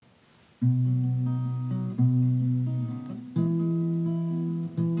I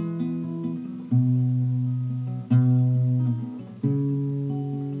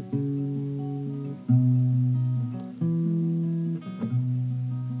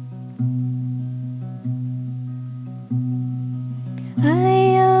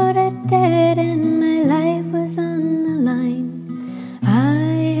owed a debt and my life was on the line. I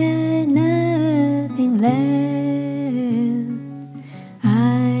had nothing left.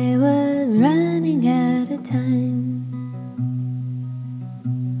 I was running out of time.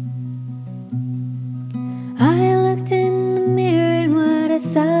 I looked in the mirror and what I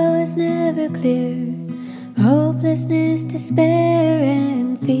saw was never clear. Hopelessness, despair,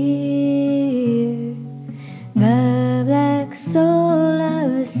 and fear. The black soul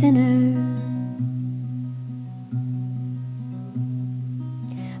of a sinner.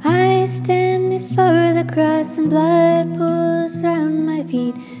 I stand before the cross and blood pools round my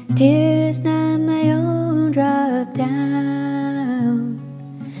feet. Tears not my own drop down,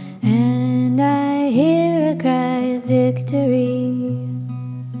 and I hear a cry of victory.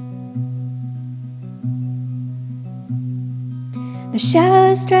 The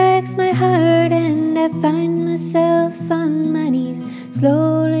shower strikes my heart and I find myself on my knees.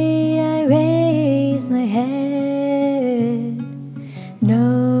 Slowly I raise my head,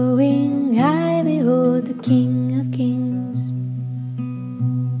 knowing I behold the King of Kings.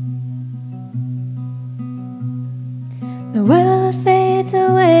 The world fades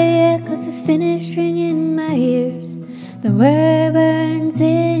away, echoes of finished ring in my ears. The word burns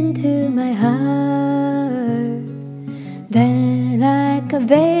into my heart. Then like a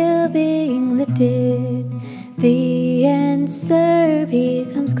veil being lifted, the answer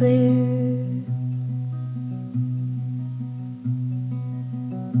becomes clear.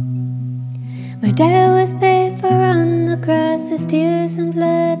 My debt was paid for on the cross, His tears and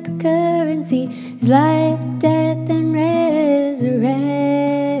blood the currency, His life, death, and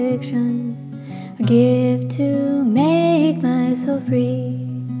resurrection, a gift to make my soul free.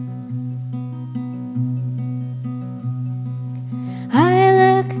 I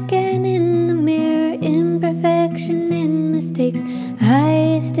look again in the mirror, imperfection and mistakes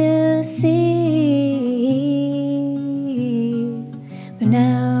I still see, but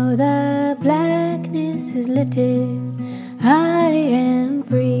now the blackness is lifted.